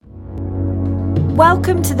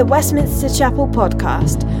Welcome to the Westminster Chapel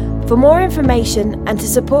podcast. For more information and to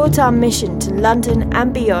support our mission to London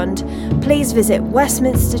and beyond, please visit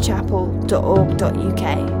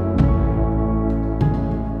westminsterchapel.org.uk.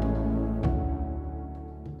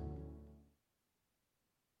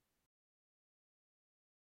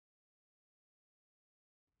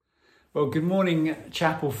 Well, good morning,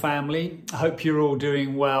 Chapel family. I hope you're all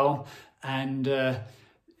doing well and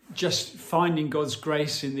just finding God's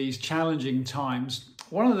grace in these challenging times.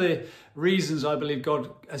 One of the reasons I believe God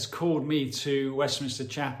has called me to Westminster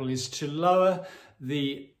Chapel is to lower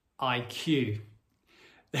the IQ.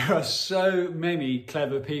 There are so many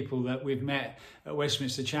clever people that we've met at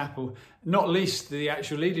Westminster Chapel, not least the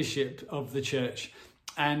actual leadership of the church.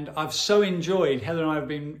 And I've so enjoyed, Heather and I have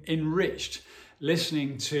been enriched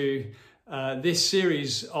listening to this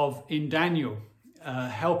series in Daniel,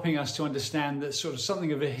 helping us to understand that sort of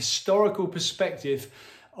something of a historical perspective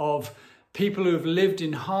of people who have lived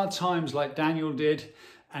in hard times like Daniel did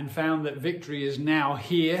and found that victory is now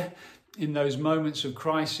here in those moments of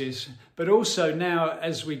crisis. But also now,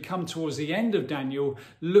 as we come towards the end of Daniel,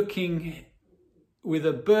 looking with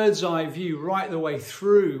a bird's eye view right the way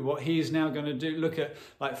through what he is now going to do, look at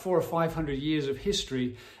like 400 or 500 years of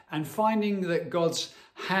history and finding that God's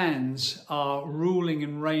hands are ruling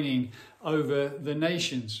and reigning over the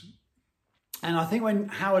nations. And I think when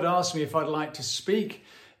Howard asked me if I'd like to speak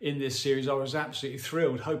in this series, I was absolutely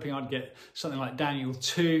thrilled, hoping I'd get something like Daniel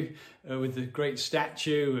 2 with the great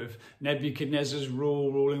statue of Nebuchadnezzar's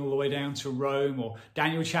ruling all the way down to Rome, or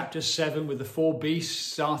Daniel chapter 7 with the four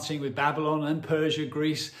beasts starting with Babylon and Persia,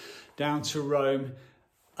 Greece, down to Rome.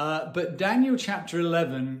 But Daniel chapter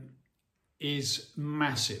 11 is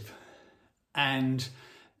massive. And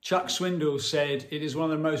Chuck Swindoll said it is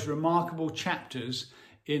one of the most remarkable chapters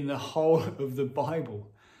in the whole of the Bible.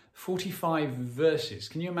 45 verses.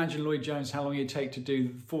 Can you imagine Lloyd Jones, how long it'd take to do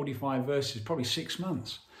 45 verses? Probably 6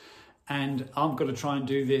 months. And I've got to try and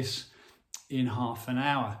do this in half an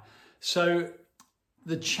hour. So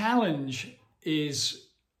the challenge is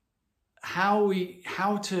how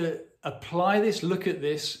to apply this, look at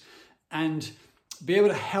this, and be able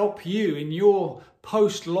to help you in your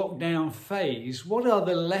post-lockdown phase. What are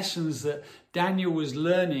the lessons that Daniel was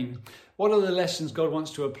learning? What are the lessons God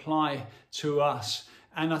wants to apply to us?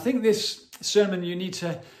 And I think this sermon you need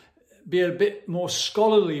to be a bit more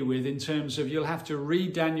scholarly with, in terms of you'll have to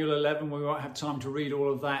read Daniel 11. We won't have time to read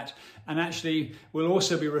all of that. And actually, we'll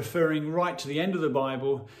also be referring right to the end of the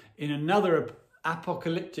Bible in another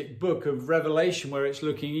apocalyptic book of Revelation, where it's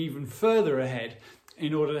looking even further ahead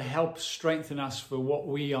in order to help strengthen us for what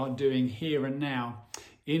we are doing here and now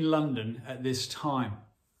in London at this time.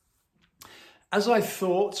 As I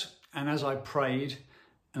thought and as I prayed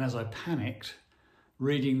and as I panicked,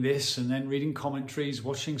 reading this and then reading commentaries,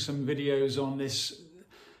 watching some videos on this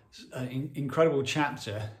incredible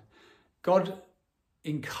chapter, God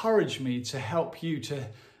encouraged me to help you to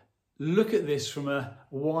look at this from a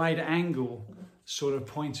wide angle sort of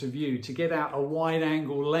point of view, to get out a wide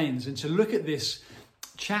angle lens and to look at this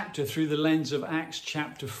chapter through the lens of Acts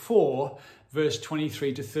chapter 4, verse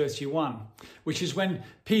 23 to 31, which is when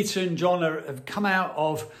Peter and John have come out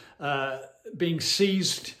of being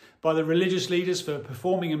seized by the religious leaders for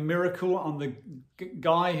performing a miracle on the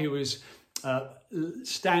guy who was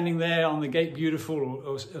standing there on the Gate Beautiful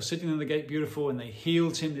or sitting on the Gate Beautiful, and they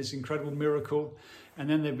healed him, this incredible miracle. And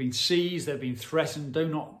then they've been seized, they've been threatened, do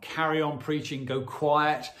not carry on preaching, go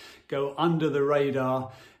quiet, go under the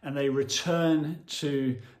radar. And they return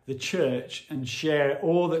to the church and share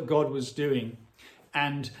all that God was doing.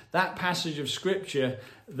 And that passage of scripture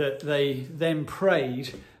that they then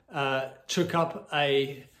prayed took up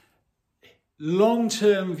a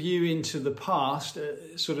long-term view into the past.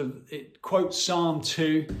 It quotes Psalm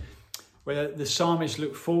 2, where the psalmist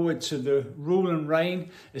looked forward to the rule and reign,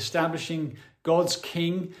 establishing God's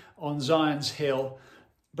king on Zion's hill,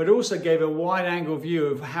 but also gave a wide-angle view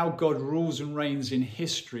of how God rules and reigns in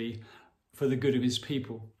history for the good of his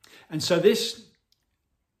people. And so this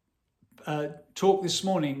talk this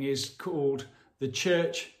morning is called "The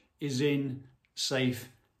Church is in Safe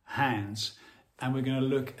Hands." And we're going to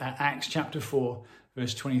look at Acts chapter 4,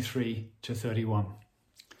 verse 23 to 31.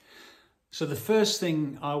 So the first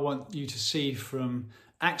thing I want you to see from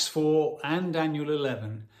Acts 4 and Daniel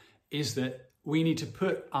 11 is that we need to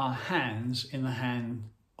put our hands in the hand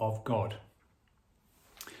of God.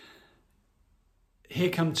 Here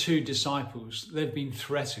come two disciples. They've been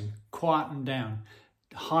threatened. Quieten down.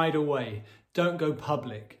 Hide away. Don't go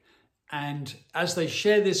public. And as they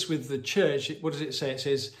share this with the church, what does it say? It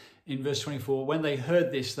says in verse 24, when they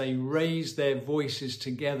heard this, they raised their voices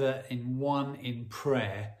together in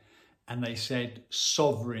prayer and they said,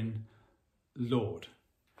 "Sovereign Lord."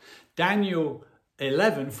 Daniel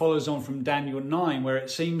 11 follows on from Daniel 9, where it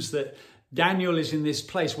seems that Daniel is in this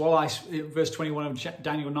place. Verse 21 of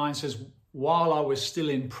Daniel 9 says, while I was still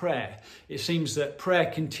in prayer. It seems that prayer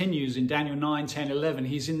continues in Daniel 9, 10, 11.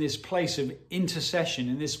 He's in this place of intercession,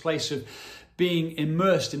 in this place of being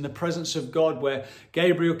immersed in the presence of God, where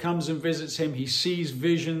Gabriel comes and visits him. He sees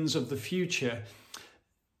visions of the future.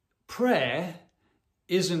 Prayer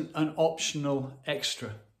isn't an optional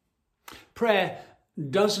extra. Prayer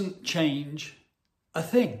doesn't change a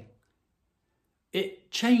thing. It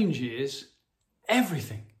changes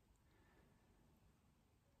everything.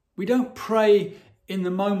 We don't pray in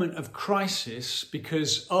the moment of crisis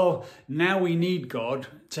because, now we need God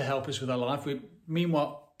to help us with our life.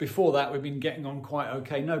 Meanwhile, before that, we've been getting on quite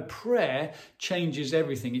okay. No, prayer changes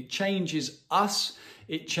everything. It changes us.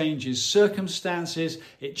 It changes circumstances.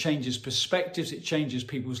 It changes perspectives. It changes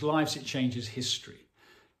people's lives. It changes history.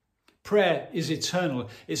 Prayer is eternal.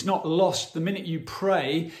 It's not lost. The minute you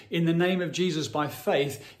pray in the name of Jesus by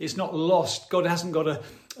faith, it's not lost. God hasn't got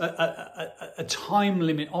a time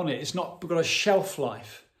limit on it. It's not got a shelf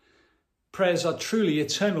life. Prayers are truly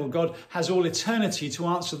eternal. God has all eternity to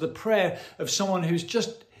answer the prayer of someone who's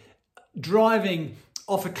just driving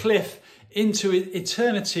off a cliff into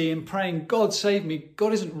eternity and praying, "God save me."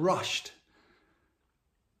 God isn't rushed.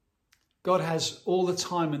 God has all the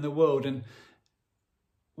time in the world, and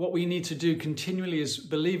what we need to do continually as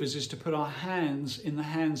believers is to put our hands in the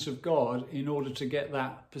hands of God in order to get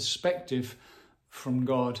that perspective from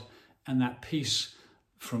God and that peace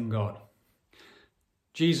from God.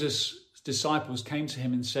 Jesus' disciples came to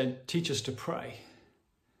him and said, "Teach us to pray."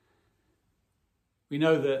 We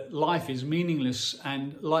know that life is meaningless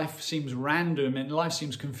and life seems random and life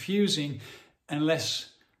seems confusing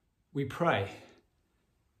unless we pray.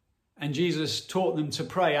 And Jesus taught them to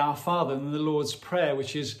pray Our Father and the Lord's Prayer,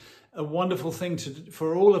 which is a wonderful thing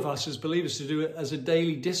for all of us as believers to do it as a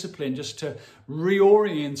daily discipline, just to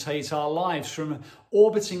reorientate our lives from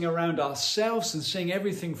orbiting around ourselves and seeing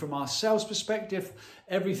everything from ourselves perspective,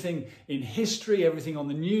 everything in history, everything on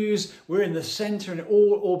the news. We're in the center and it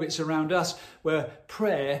all orbits around us, where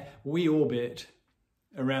prayer, we orbit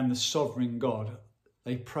around the sovereign God.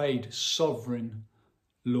 They prayed, "Sovereign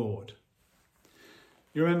Lord."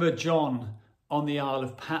 You remember John on the Isle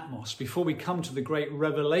of Patmos. Before we come to the great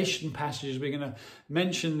Revelation passages we're going to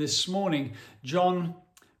mention this morning, John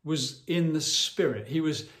was in the Spirit. He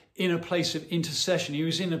was in a place of intercession. He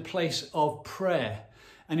was in a place of prayer.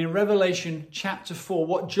 And in Revelation chapter 4,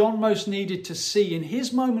 what John most needed to see in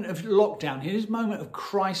his moment of lockdown, his moment of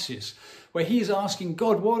crisis, where he is asking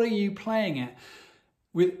God, "What are you playing at?"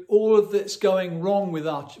 With all of that's going wrong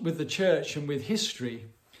with the church and with history.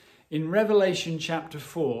 In Revelation chapter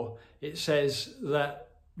 4, it says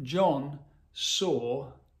that John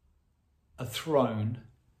saw a throne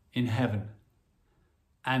in heaven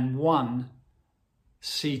and one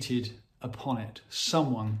seated upon it,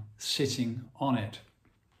 someone sitting on it.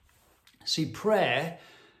 See, prayer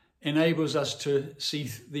enables us to see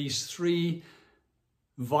these three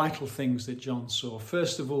vital things that John saw.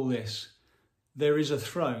 First of all, there is a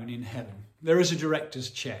throne in heaven. There is a director's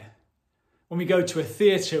chair. When we go to a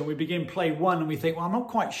theatre and we begin play one and we think, I'm not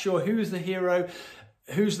quite sure who's the hero,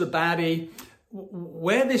 who's the baddie,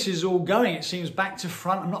 where this is all going. It seems back to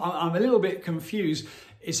front. I'm a little bit confused.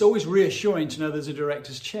 It's always reassuring to know there's a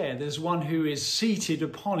director's chair. There's one who is seated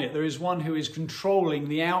upon it. There is one who is controlling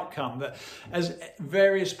the outcome. That as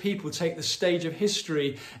various people take the stage of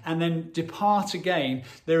history and then depart again,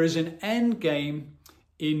 there is an end game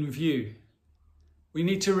in view. We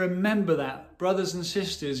need to remember that, brothers and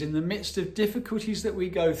sisters, in the midst of difficulties that we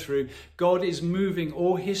go through, God is moving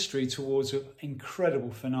all history towards an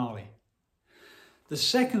incredible finale. The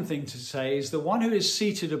second thing to say is the one who is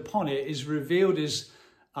seated upon it is revealed as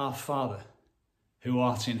Our Father, who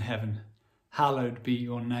art in heaven. Hallowed be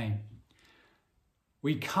your name.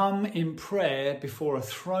 We come in prayer before a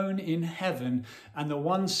throne in heaven, and the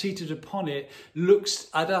one seated upon it looks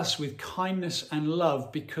at us with kindness and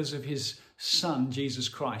love because of his Son, Jesus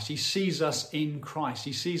Christ. He sees us in Christ.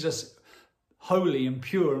 He sees us holy and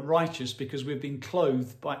pure and righteous because we've been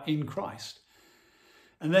clothed in Christ.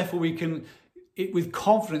 And therefore we can, with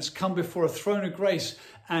confidence, come before a throne of grace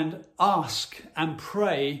and ask and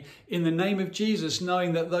pray in the name of Jesus,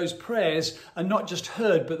 knowing that those prayers are not just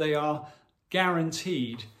heard, but they are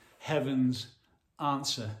guaranteed heaven's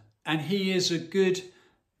answer. And he is a good,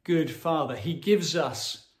 good Father. He gives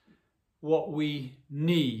us what we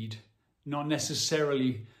need, not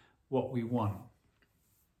necessarily what we want.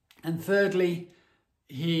 And thirdly,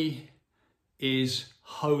 he is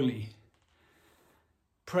holy.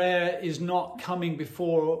 Prayer is not coming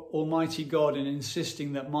before Almighty God and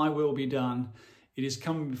insisting that my will be done. It is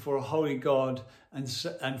coming before a holy God and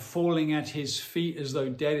falling at his feet as though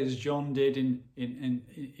dead, as John did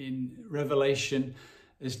in Revelation,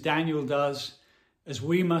 as Daniel does, as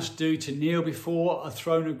we must do, to kneel before a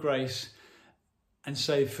throne of grace and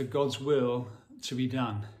say for God's will to be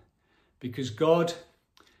done. Because God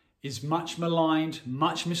is much maligned,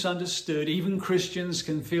 much misunderstood. Even Christians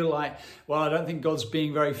can feel like, well, I don't think God's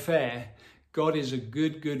being very fair. God is a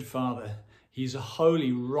good, good Father. He's a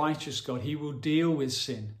holy, righteous God. He will deal with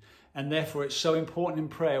sin. And therefore it's so important in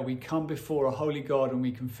prayer we come before a holy God and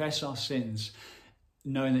we confess our sins,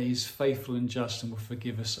 knowing that he's faithful and just and will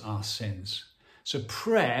forgive us our sins. So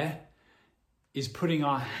prayer is putting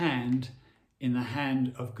our hand in the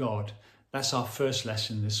hand of God. That's our first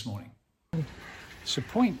lesson this morning. So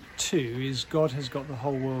point 2 is God has got the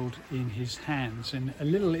whole world in his hands. And a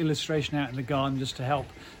little illustration out in the garden just to help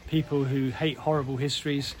people who hate horrible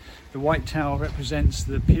histories. The white towel represents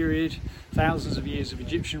the period, thousands of years of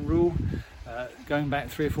Egyptian rule, going back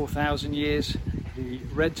 3,000 or 4,000 years. The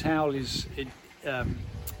red towel is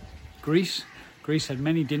Greece. Greece had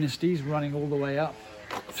many dynasties running all the way up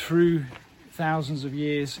through thousands of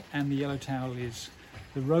years, and the yellow towel is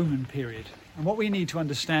the Roman period. And what we need to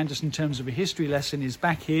understand, just in terms of a history lesson, is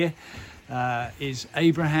back here is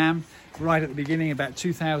Abraham, right at the beginning, about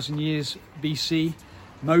 2,000 years BC.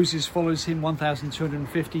 Moses follows him,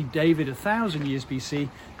 1,250. David, 1,000 years BC.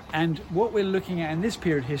 And what we're looking at in this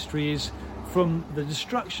period of history is from the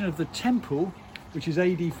destruction of the temple, which is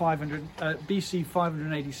BC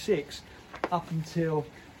 586, up until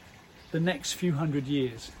the next few hundred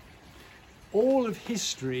years. All of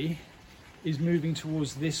history is moving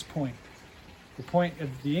towards this point. The point of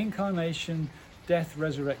the incarnation, death,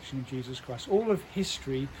 resurrection of Jesus Christ. All of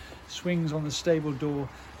history swings on the stable door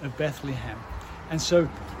of Bethlehem. And so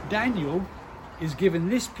Daniel is given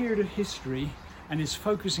this period of history and is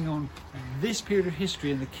focusing on this period of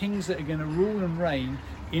history and the kings that are going to rule and reign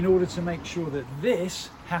in order to make sure that this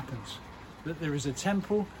happens. That there is a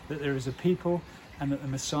temple, that there is a people, and that the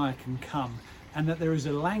Messiah can come. And that there is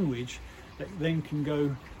a language that then can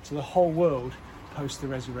go to the whole world post the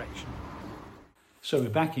resurrection. So we're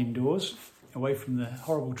back indoors, away from the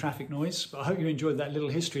horrible traffic noise. But I hope you enjoyed that little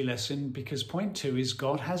history lesson, because point 2 is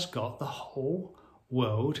God has got the whole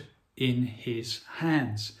world in his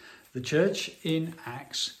hands. The church in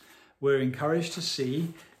Acts were encouraged to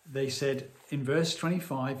see, they said in verse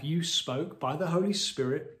 25, you spoke by the Holy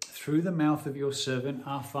Spirit through the mouth of your servant,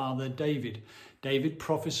 our father David. David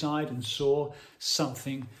prophesied and saw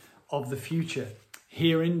something of the future.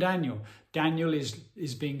 Here in Daniel, Daniel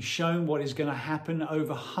is being shown what is going to happen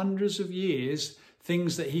over hundreds of years,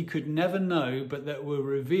 things that he could never know, but that were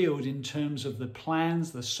revealed in terms of the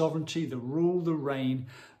plans, the sovereignty, the rule, the reign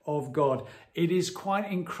of God. It is quite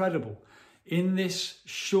incredible. In this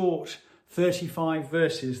short 35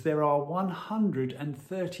 verses, there are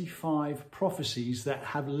 135 prophecies that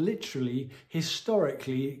have literally,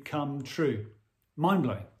 historically come true.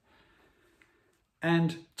 Mind-blowing.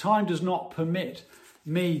 And time does not permit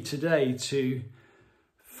me today to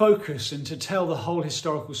focus and to tell the whole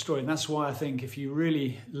historical story. And that's why I think if you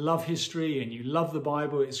really love history and you love the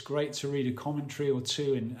Bible, it's great to read a commentary or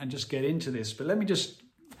two and just get into this. But let me just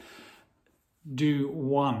do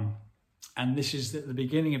one. And this is at the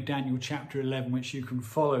beginning of Daniel chapter 11, which you can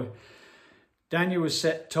follow. Daniel was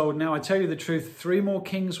told, now I tell you the truth, 3 more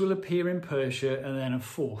kings will appear in Persia and then a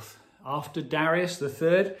 4th. After Darius the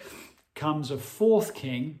 3rd comes a 4th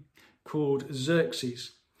king called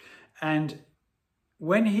Xerxes. And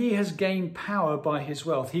when he has gained power by his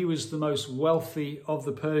wealth, he was the most wealthy of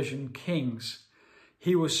the Persian kings.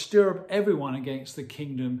 He will stir up everyone against the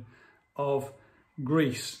kingdom of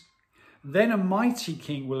Greece. Then a mighty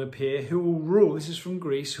king will appear who will rule, this is from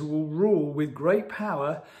Greece, who will rule with great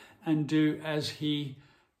power and do as he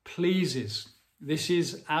pleases. This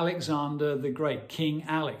is Alexander the Great, King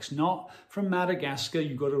Alex, not from Madagascar,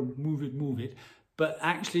 you've got to move it, but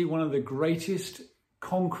actually one of the greatest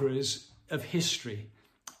conquerors of history,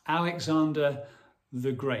 Alexander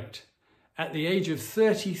the Great. At the age of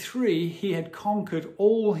 33, he had conquered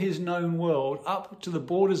all his known world up to the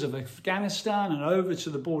borders of Afghanistan and over to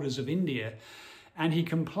the borders of India. And he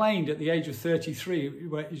complained at the age of 33,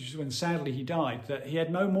 when sadly he died, that he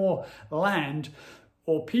had no more land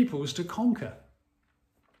or peoples to conquer.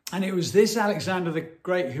 And it was this Alexander the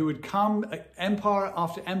Great who would come, empire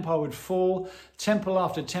after empire would fall, temple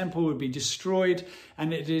after temple would be destroyed.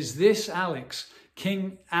 And it is this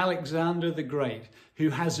King Alexander the Great, who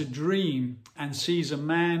has a dream and sees a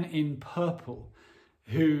man in purple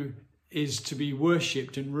who is to be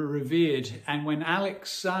worshipped and revered. And when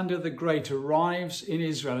Alexander the Great arrives in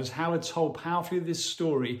Israel, as Howard told powerfully this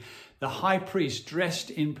story, the high priest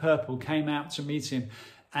dressed in purple came out to meet him.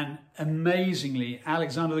 And amazingly,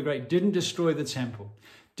 Alexander the Great didn't destroy the temple,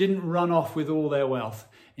 didn't run off with all their wealth.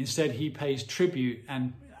 Instead, he pays tribute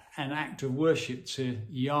and an act of worship to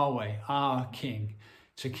Yahweh, our King,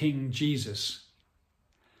 to King Jesus.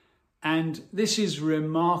 And this is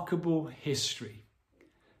remarkable history.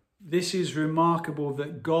 This is remarkable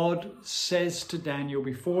that God says to Daniel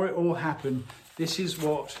before it all happened, this is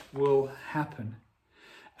what will happen.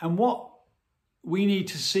 And what we need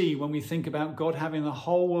to see when we think about God having the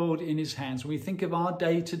whole world in his hands, when we think of our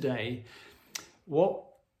day to day, what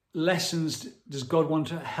lessons does God want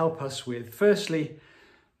to help us with? Firstly,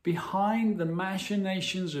 behind the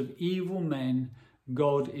machinations of evil men,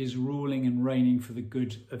 God is ruling and reigning for the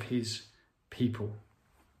good of his people.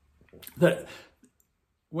 That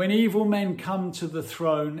when evil men come to the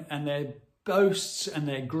throne and their boasts and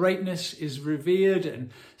their greatness is revered and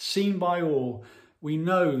seen by all, we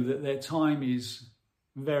know that their time is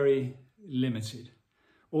very limited.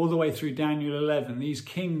 All the way through Daniel 11, these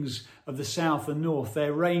kings of the south and north,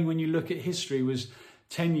 their reign, when you look at history, was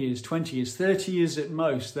 10 years, 20 years, 30 years at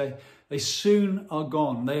most. They soon are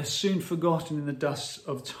gone. They are soon forgotten in the dust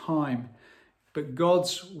of time. But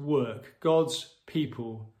God's work, God's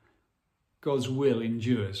people, God's will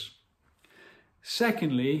endures.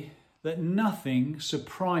 Secondly, that nothing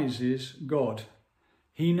surprises God.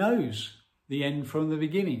 He knows the end from the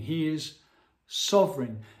beginning. He is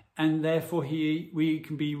sovereign, and therefore we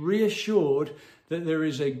can be reassured that there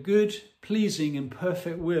is a good, pleasing and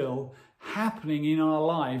perfect will happening in our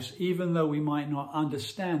lives, even though we might not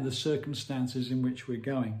understand the circumstances in which we're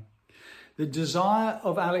going. The desire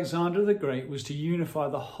of Alexander the Great was to unify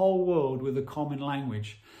the whole world with a common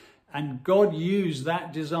language. And God used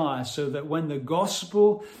that desire so that when the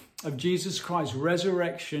gospel of Jesus Christ's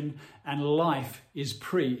resurrection and life is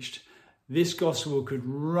preached, this gospel could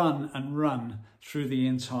run and run through the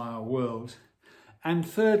entire world. And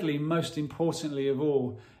thirdly, most importantly of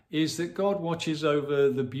all, is that God watches over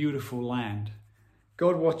the beautiful land.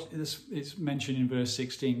 It's mentioned in verse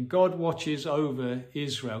 16. God watches over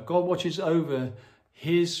Israel. God watches over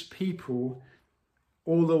his people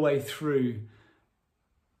all the way through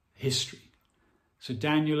history. So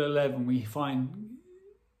Daniel 11,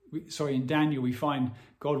 in Daniel we find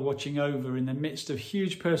God watching over in the midst of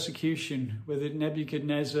huge persecution, whether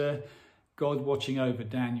Nebuchadnezzar, God watching over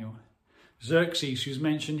Daniel. Xerxes, who's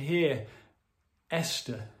mentioned here,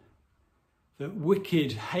 Esther, the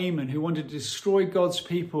wicked Haman who wanted to destroy God's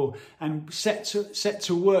people and set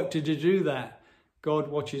to work to do that. God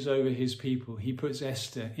watches over his people. He puts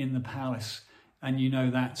Esther in the palace, and you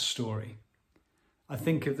know that story. I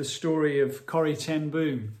think of the story of Corrie ten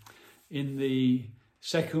Boom in the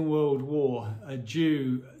Second World War, a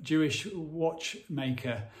Jewish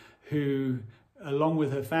watchmaker who, along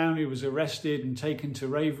with her family, was arrested and taken to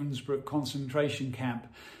Ravensbrück concentration camp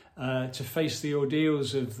to face the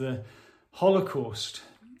ordeals of the Holocaust.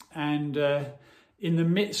 And in the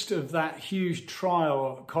midst of that huge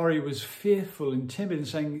trial, Corrie was fearful and timid and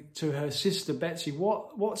saying to her sister Betsy,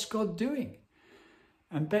 what's God doing?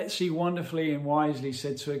 And Betsy wonderfully and wisely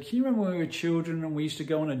said to her, can you remember when we were children and we used to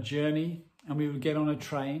go on a journey and we would get on a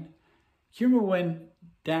train? Do you remember when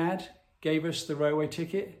Dad gave us the railway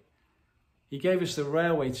ticket? He gave us the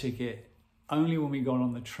railway ticket only when we got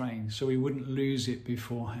on the train, so we wouldn't lose it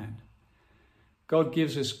beforehand. God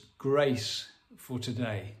gives us grace for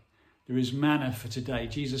today. There is manna for today.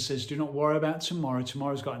 Jesus says, do not worry about tomorrow.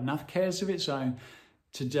 Tomorrow's got enough cares of its own.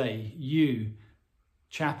 Today, you,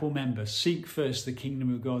 chapel member, seek first the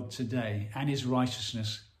kingdom of God today and his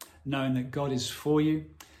righteousness, knowing that God is for you,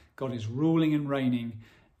 God is ruling and reigning,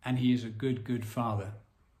 and he is a good, good Father.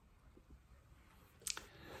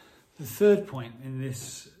 The third point in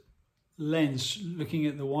this lens, looking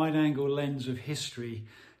at the wide-angle lens of history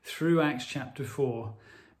through Acts chapter 4,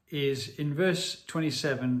 is in verse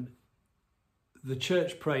 27, the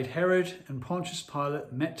church prayed. Herod and Pontius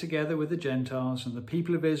Pilate met together with the Gentiles and the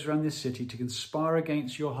people of Israel in this city to conspire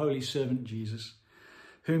against your holy servant Jesus,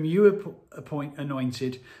 whom you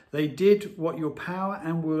anointed. They did what your power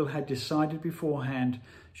and will had decided beforehand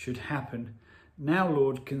should happen. Now,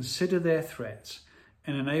 Lord, consider their threats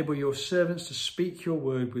and enable your servants to speak your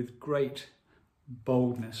word with great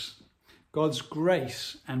boldness. God's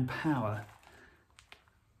grace and power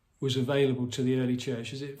was available to the early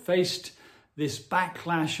church. As it faced this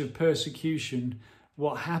backlash of persecution,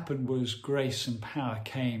 what happened was grace and power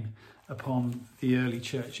came upon the early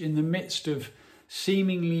church. In the midst of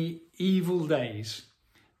seemingly evil days,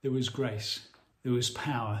 there was grace, there was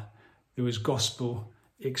power, there was gospel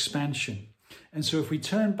expansion. And so if we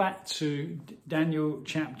turn back to Daniel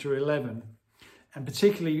chapter 11, and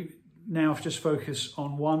particularly now just focus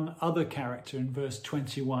on one other character in verse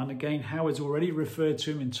 21. Again, Howard's already referred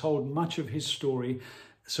to him and told much of his story.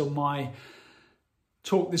 So my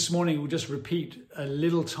talk this morning will just repeat a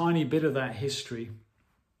little tiny bit of that history.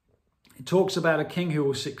 It talks about a king who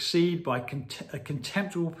will succeed by a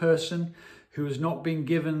contemptible person who has not been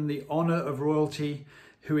given the honor of royalty,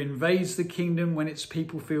 who invades the kingdom when its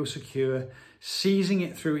people feel secure, seizing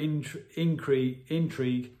it through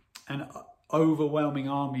intrigue and overwhelming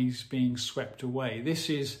armies being swept away. This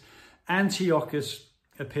is Antiochus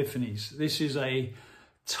Epiphanes. This is a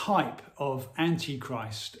type of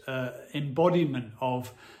Antichrist, embodiment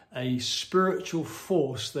of a spiritual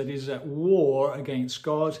force that is at war against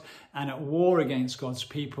God and at war against God's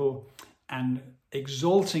people, and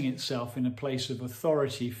exalting itself in a place of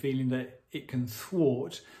authority, feeling that it can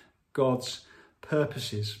thwart God's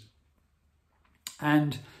purposes.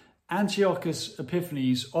 And Antiochus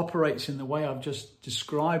Epiphanes operates in the way I've just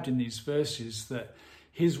described in these verses, that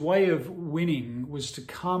his way of winning was to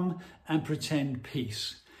come and pretend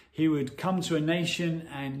peace. He would come to a nation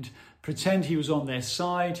and pretend he was on their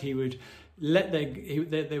side. He would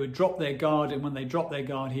they would drop their guard, and when they dropped their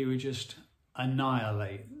guard, he would just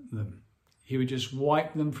annihilate them. He would just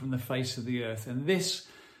wipe them from the face of the earth. And this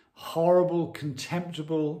horrible,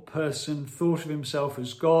 contemptible person thought of himself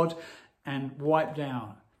as God and wiped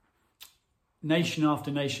out nation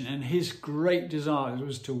after nation. And his great desire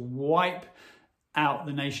was to wipe out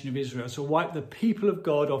the nation of Israel, to wipe the people of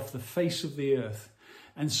God off the face of the earth.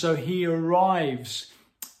 And so he arrives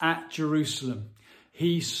at Jerusalem.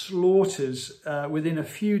 He slaughters, within a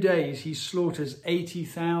few days, he slaughters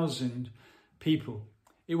 80,000 people.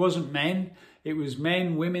 It wasn't men, it was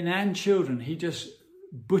men, women and children. He just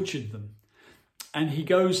butchered them. And he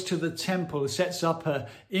goes to the temple, sets up an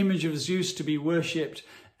image of Zeus to be worshipped.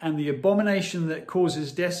 And the abomination that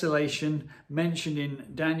causes desolation, mentioned in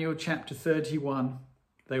Daniel chapter 31,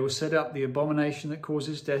 they will set up the abomination that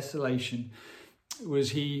causes desolation,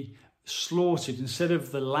 was he slaughtered. Instead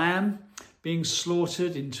of the lamb being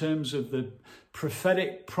slaughtered in terms of the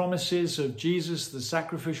prophetic promises of Jesus, the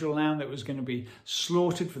sacrificial lamb that was going to be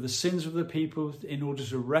slaughtered for the sins of the people in order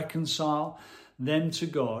to reconcile them to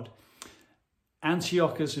God,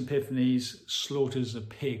 Antiochus Epiphanes slaughters a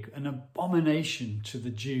pig, an abomination to the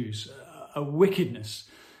Jews, a wickedness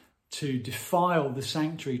to defile the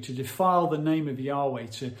sanctuary, to defile the name of Yahweh,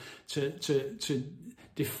 to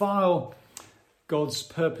defile God's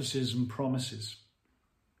purposes and promises.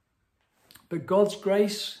 But God's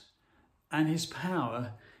grace and his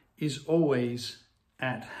power is always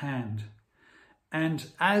at hand. And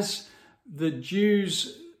as the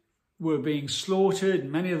Jews were being slaughtered,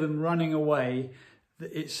 many of them running away,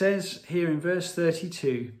 it says here in verse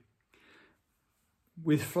 32,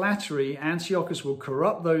 with flattery, Antiochus will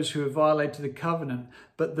corrupt those who have violated the covenant,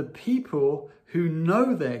 but the people who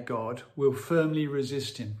know their God will firmly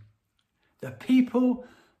resist him. The people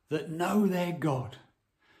that know their God.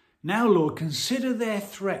 Now, Lord, consider their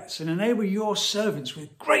threats and enable your servants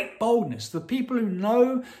with great boldness. The people who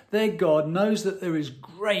know their God knows that there is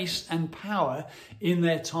grace and power in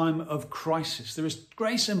their time of crisis. There is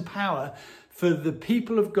grace and power for the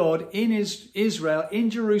people of God in Israel,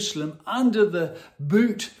 in Jerusalem, under the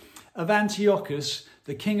boot of Antiochus,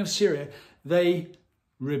 the king of Syria. They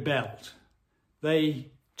rebelled.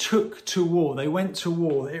 They took to war. They went to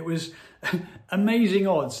war. It was amazing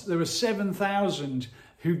odds. There were 7,000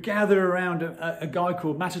 who gathered around a guy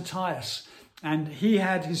called Mattathias. And he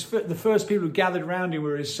had the first people who gathered around him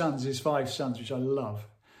were his sons, his 5 sons, which I love.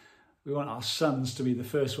 We want our sons to be the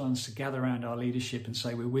first ones to gather around our leadership and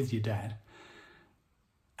say, we're with you, Dad.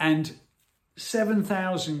 And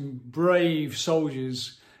 7,000 brave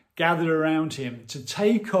soldiers gathered around him to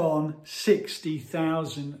take on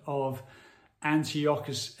 60,000 of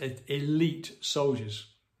Antiochus' elite soldiers.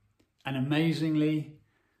 And amazingly,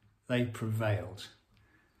 they prevailed.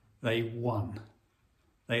 They won.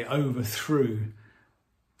 They overthrew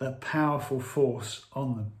the powerful force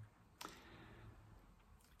on them.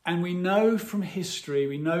 And we know from history,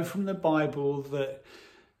 we know from the Bible that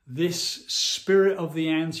this spirit of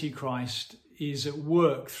the Antichrist is at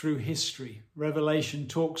work through history. Revelation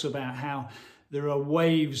talks about how there are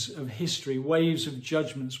waves of history, waves of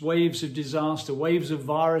judgments, waves of disaster, waves of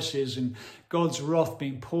viruses, and God's wrath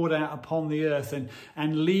being poured out upon the earth,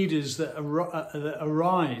 and leaders that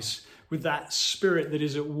arise with that spirit that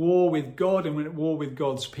is at war with God and at war with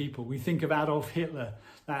God's people. We think of Adolf Hitler,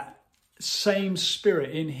 that same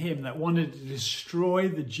spirit in him that wanted to destroy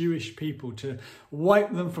the Jewish people, to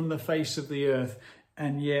wipe them from the face of the earth,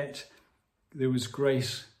 and yet there was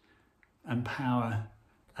grace and power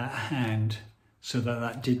at hand so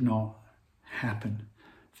that did not happen.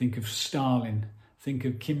 Think of Stalin. Think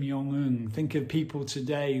of Kim Jong-un. Think of people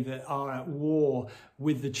today that are at war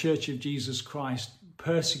with the Church of Jesus Christ,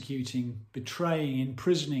 persecuting, betraying,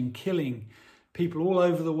 imprisoning, killing people all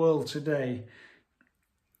over the world today.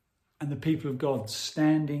 And the people of God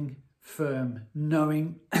standing firm,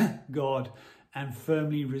 knowing God and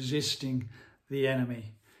firmly resisting the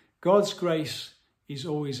enemy. God's grace is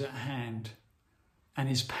always at hand, and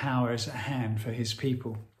his power is at hand for his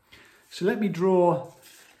people. So let me draw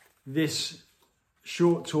this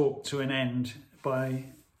short talk to an end by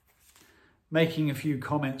making a few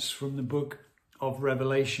comments from the book of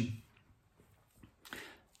Revelation.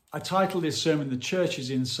 I titled this sermon, "The Church is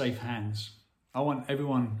in Safe Hands." I want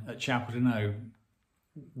everyone at Chapel to know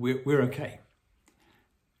we're okay.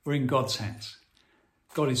 We're in God's hands.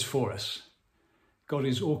 God is for us. God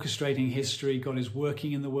is orchestrating history. God is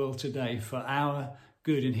working in the world today for our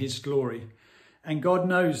good and his glory. And God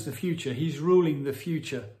knows the future. He's ruling the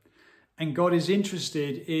future. And God is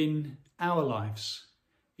interested in our lives.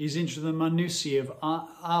 He's interested in the minutiae of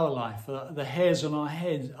our life. The hairs on our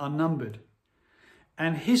head are numbered.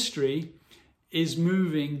 And history is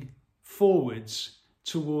moving forwards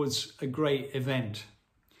towards a great event.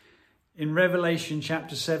 In Revelation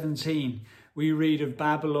chapter 17, we read of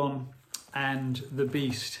Babylon and the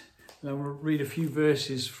beast. And I'll read a few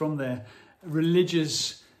verses from there. Religion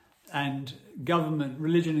and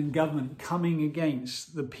government coming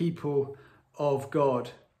against the people of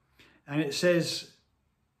God. And it says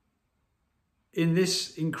in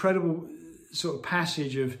this incredible sort of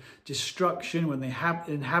passage of destruction, when the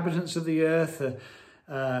inhabitants of the earth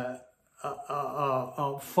are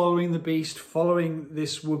following the beast, following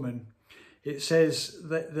this woman, it says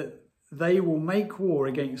that they will make war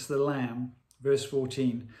against the Lamb, verse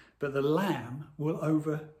 14, but the Lamb will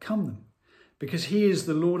overcome them, because he is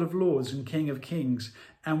the Lord of Lords and King of Kings,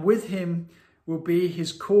 and with him will be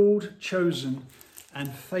his called, chosen,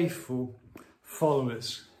 and faithful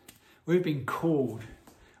followers. We've been called,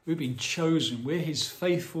 we've been chosen, we're his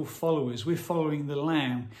faithful followers. We're following the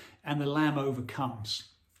Lamb, and the Lamb overcomes.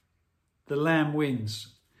 The Lamb wins.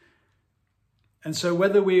 And so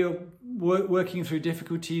whether we are working through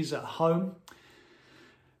difficulties at home,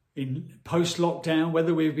 in post-lockdown,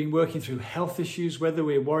 whether we've been working through health issues, whether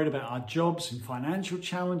we're worried about our jobs and financial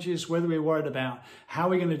challenges, whether we're worried about how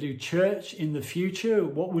we're going to do church in the future,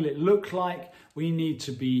 what will it look like, we need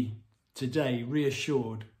to be today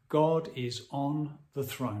reassured God is on the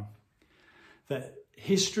throne. That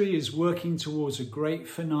history is working towards a great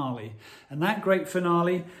finale. And that great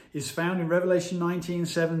finale is found in Revelation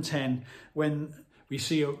 19:7-10, when we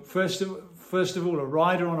see, first of all, a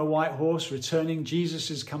rider on a white horse returning. Jesus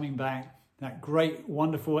is coming back. That great,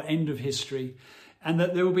 wonderful end of history. And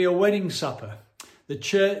that there will be a wedding supper. The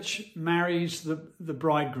church marries the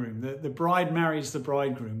bridegroom. The bride marries the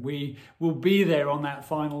bridegroom. We will be there on that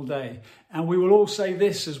final day. And we will all say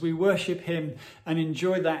this as we worship him and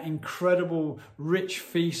enjoy that incredible, rich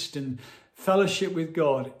feast and fellowship with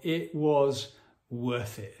God. It was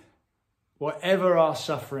worth it. Whatever our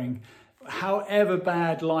suffering, however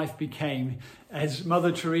bad life became, as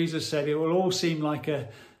Mother Teresa said, it will all seem like a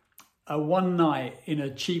one night in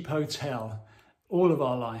a cheap hotel, all of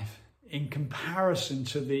our life, in comparison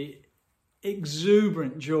to the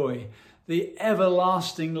exuberant joy, the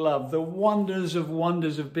everlasting love, the wonders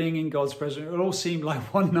of being in God's presence. It will all seem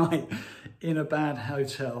like one night in a bad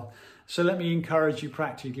hotel. So let me encourage you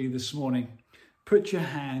practically this morning. Put your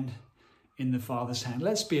hand in the Father's hand.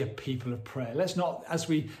 Let's be a people of prayer. Let's not, as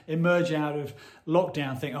we emerge out of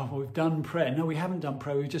lockdown, think, oh, well, we've done prayer. No, we haven't done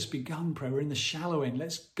prayer. We've just begun prayer. We're in the shallow end.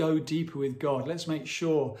 Let's go deeper with God. Let's make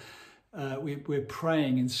sure we're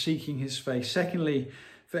praying and seeking his face. Secondly,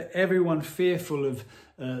 for everyone fearful of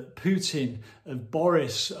Putin, of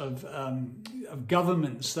Boris, of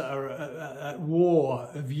governments that are at war,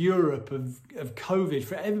 of Europe, of COVID,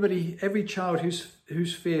 for everybody, every child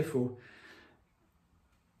who's fearful,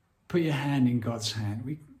 put your hand in God's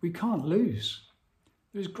hand. We can't lose.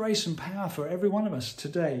 There's grace and power for every one of us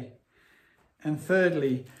today. And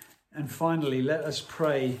thirdly, and finally, let us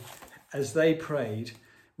pray as they prayed,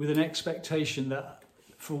 with an expectation that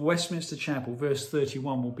for Westminster Chapel, verse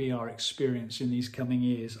 31 will be our experience in these coming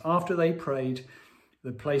years. After they prayed,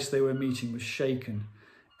 the place they were meeting was shaken,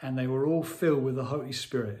 and they were all filled with the Holy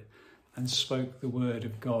Spirit and spoke the word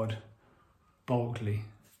of God boldly.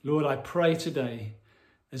 Lord, I pray today,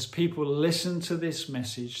 as people listen to this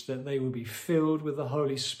message, that they will be filled with the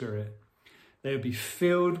Holy Spirit. They would be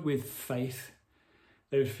filled with faith.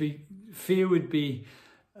 Fear would be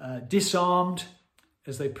disarmed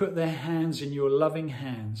as they put their hands in your loving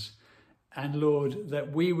hands. And Lord,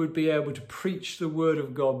 that we would be able to preach the word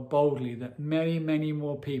of God boldly, that many, many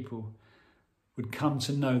more people would come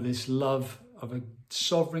to know this love of a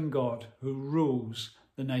sovereign God who rules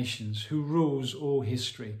the nations, who rules all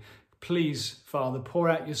history. Please, Father, pour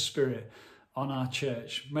out your Spirit on our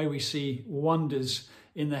church. May we see wonders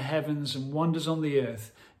in the heavens and wonders on the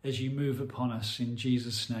earth as you move upon us. In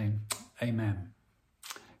Jesus' name, amen.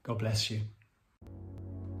 God bless you.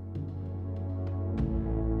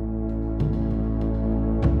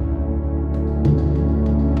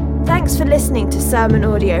 Thanks for listening to sermon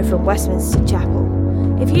audio from Westminster Chapel.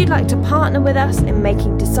 If you'd like to partner with us in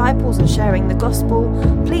making disciples and sharing the gospel,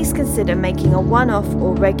 please consider making a one-off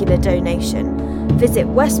or regular donation. Visit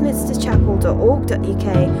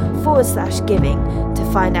westminsterchapel.org.uk/giving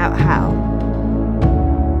to find out how.